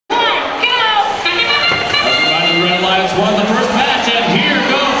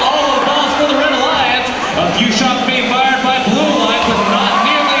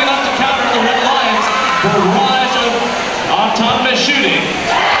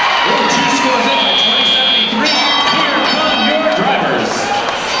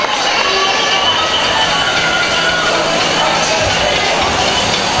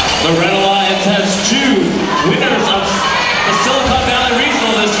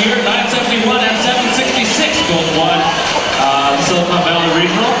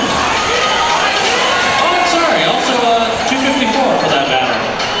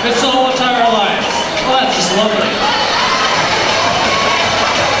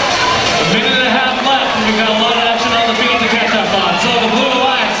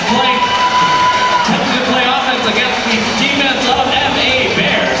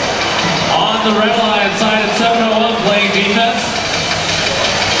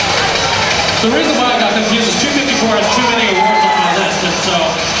The reason why I got confused is 254 has too many awards on my list, and so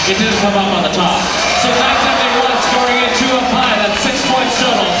it didn't come up on the top. So 971 scoring in 2 up high, that's 6 points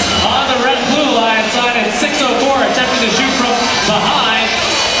total. On the red blue line side at 604, attempting to shoot from behind.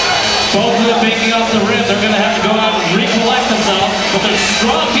 Both of them making off the rim. They're going to have to go out and recollect themselves, but there's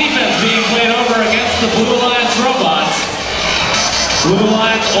strong defense being played over against the Blue Lions robots. Blue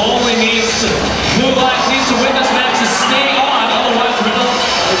Lions needs to win this match to stay on, otherwise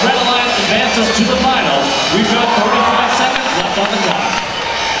Red Alliance advances to the final. We've got 45 seconds left on the clock.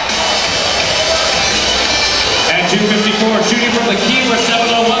 At 254, shooting from the key where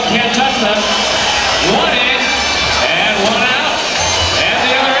 701 can't touch them. One in, and one out. And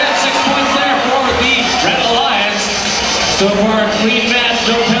the other in, 6 points there for the Red Alliance. So far, a clean match,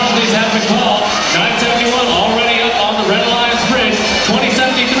 no penalties have been called. 971 already up on the Red Alliance bridge.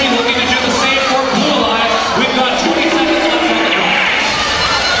 2073 looking to do the same for Blue Line. We've got 20 seconds left on the clock.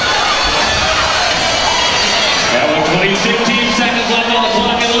 And with 2015